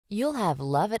You'll have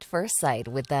love at first sight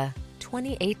with the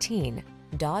 2018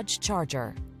 Dodge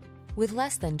Charger. With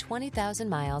less than 20,000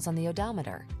 miles on the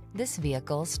odometer, this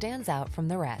vehicle stands out from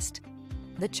the rest.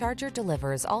 The Charger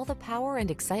delivers all the power and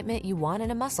excitement you want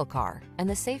in a muscle car and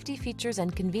the safety features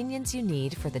and convenience you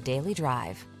need for the daily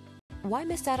drive. Why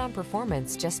miss out on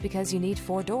performance just because you need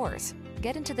 4 doors?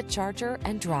 Get into the Charger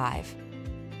and drive.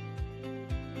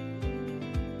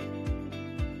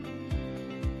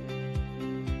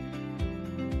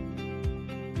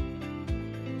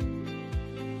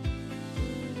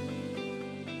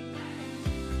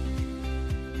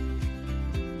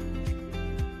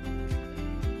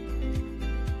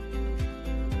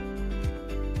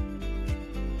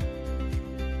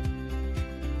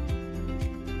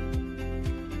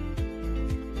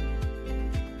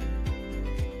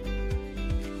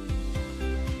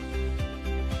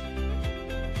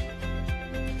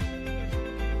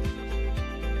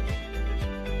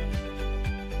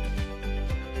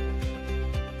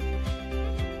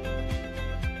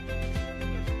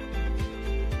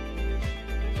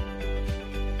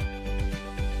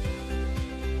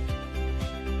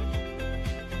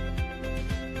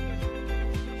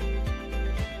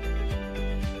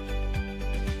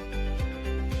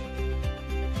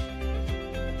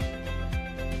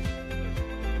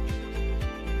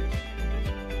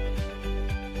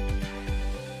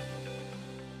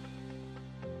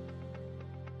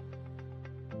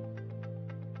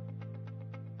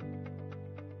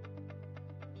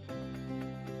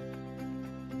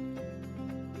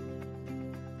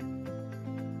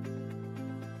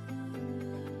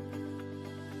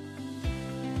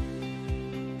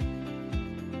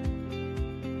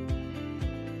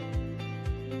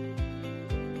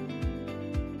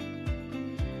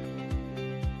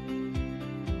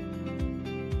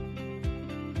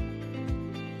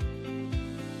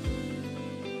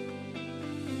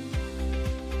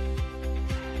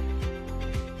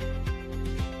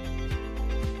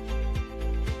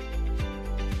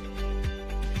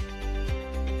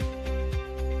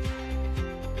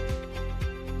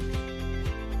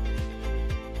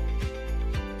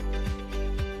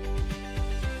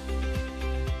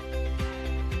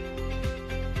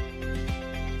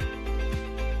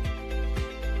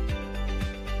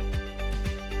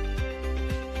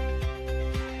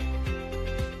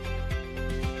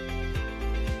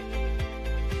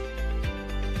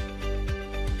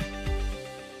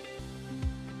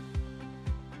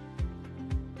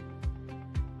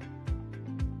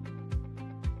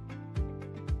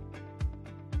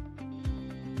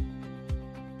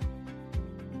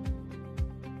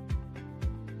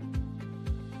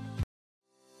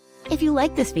 If you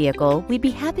like this vehicle, we'd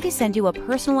be happy to send you a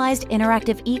personalized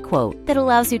interactive e-quote that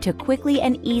allows you to quickly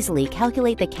and easily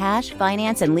calculate the cash,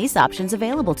 finance, and lease options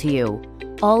available to you.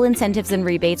 All incentives and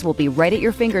rebates will be right at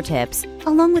your fingertips,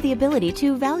 along with the ability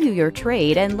to value your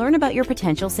trade and learn about your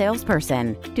potential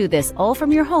salesperson. Do this all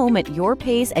from your home at your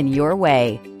pace and your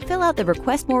way. Fill out the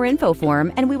Request More Info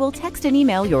form and we will text and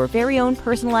email your very own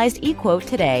personalized e-quote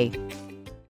today.